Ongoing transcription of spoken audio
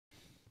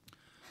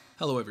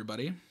Hello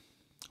everybody,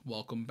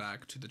 welcome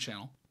back to the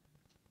channel.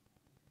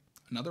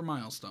 Another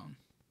milestone,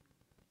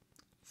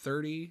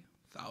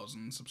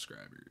 30,000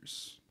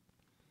 subscribers.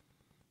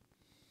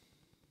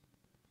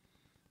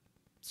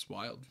 It's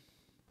wild.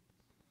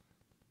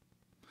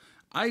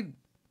 I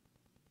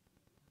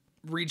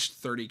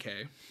reached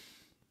 30K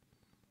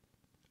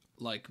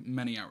like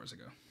many hours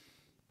ago,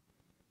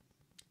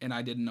 and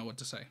I didn't know what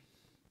to say.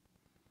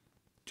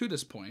 To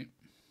this point,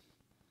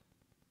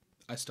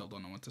 I still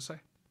don't know what to say.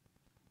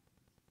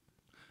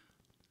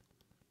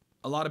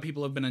 A lot of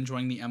people have been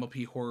enjoying the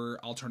MLP Horror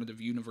alternative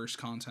universe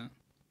content.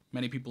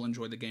 Many people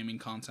enjoy the gaming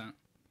content,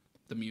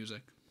 the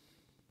music,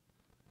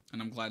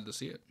 and I'm glad to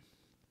see it.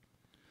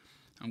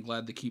 I'm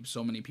glad to keep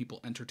so many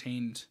people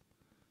entertained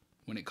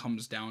when it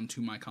comes down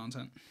to my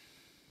content.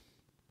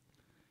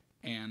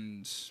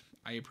 And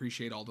I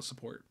appreciate all the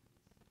support.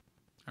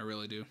 I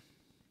really do.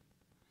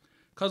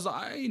 Because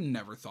I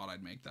never thought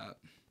I'd make that.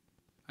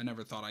 I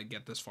never thought I'd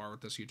get this far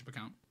with this YouTube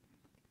account.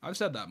 I've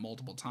said that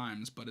multiple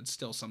times, but it's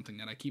still something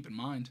that I keep in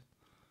mind.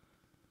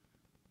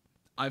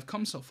 I've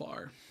come so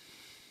far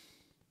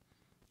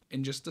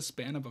in just the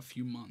span of a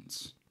few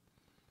months.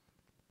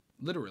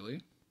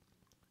 Literally,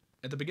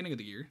 at the beginning of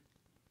the year,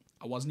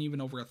 I wasn't even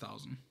over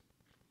 1,000.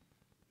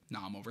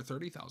 Now I'm over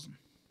 30,000.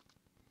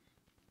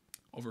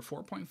 Over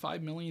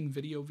 4.5 million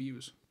video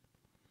views.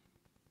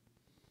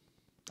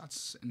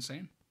 That's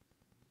insane.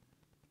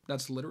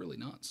 That's literally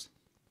nuts.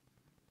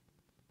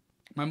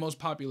 My most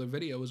popular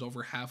video is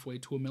over halfway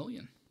to 1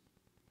 million.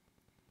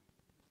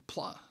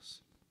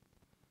 Plus,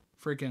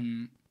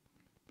 freaking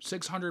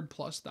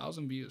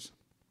 600,000+ views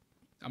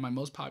on my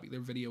most popular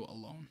video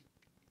alone,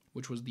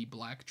 which was the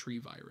Black Tree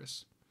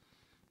Virus,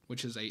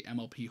 which is a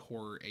MLP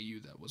Horror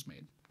AU that was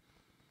made,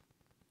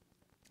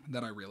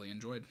 that I really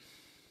enjoyed.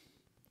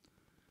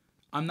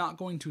 I'm not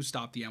going to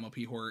stop the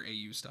MLP Horror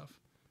AU stuff,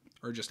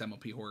 or just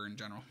MLP Horror in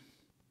general,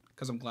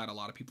 because I'm glad a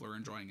lot of people are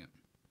enjoying it.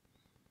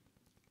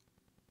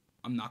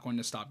 I'm not going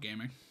to stop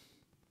gaming.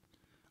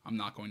 I'm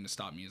not going to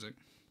stop music.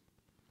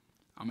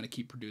 I'm going to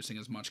keep producing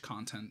as much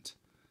content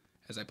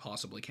as I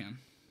possibly can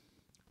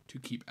to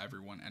keep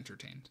everyone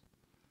entertained.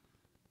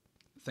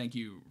 Thank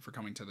you for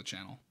coming to the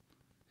channel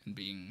and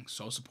being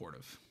so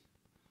supportive.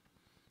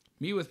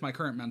 Me, with my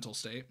current mental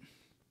state,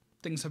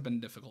 things have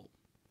been difficult.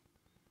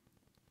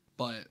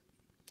 But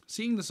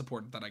seeing the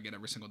support that I get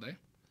every single day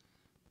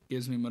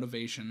gives me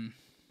motivation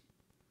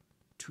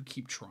to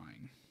keep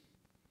trying,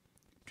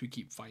 to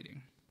keep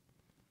fighting,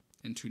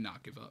 and to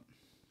not give up.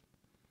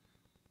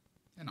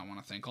 And I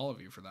want to thank all of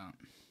you for that.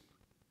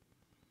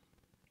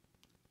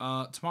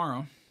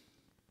 Tomorrow,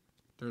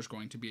 there's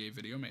going to be a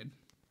video made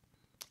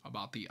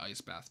about the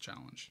ice bath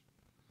challenge.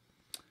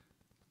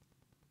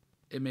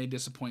 It may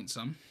disappoint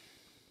some.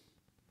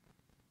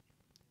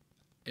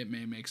 It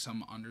may make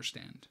some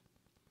understand.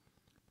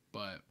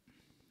 But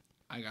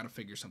I gotta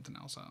figure something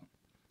else out.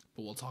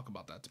 But we'll talk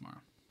about that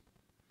tomorrow.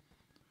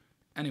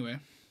 Anyway,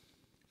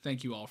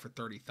 thank you all for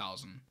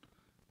 30,000+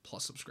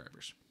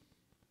 subscribers.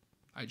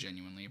 I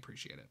genuinely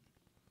appreciate it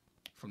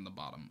from the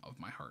bottom of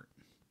my heart.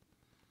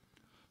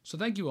 So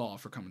thank you all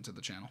for coming to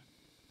the channel.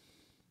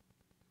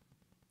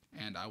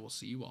 And I will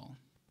see you all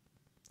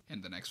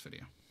in the next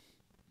video.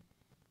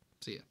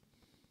 See ya.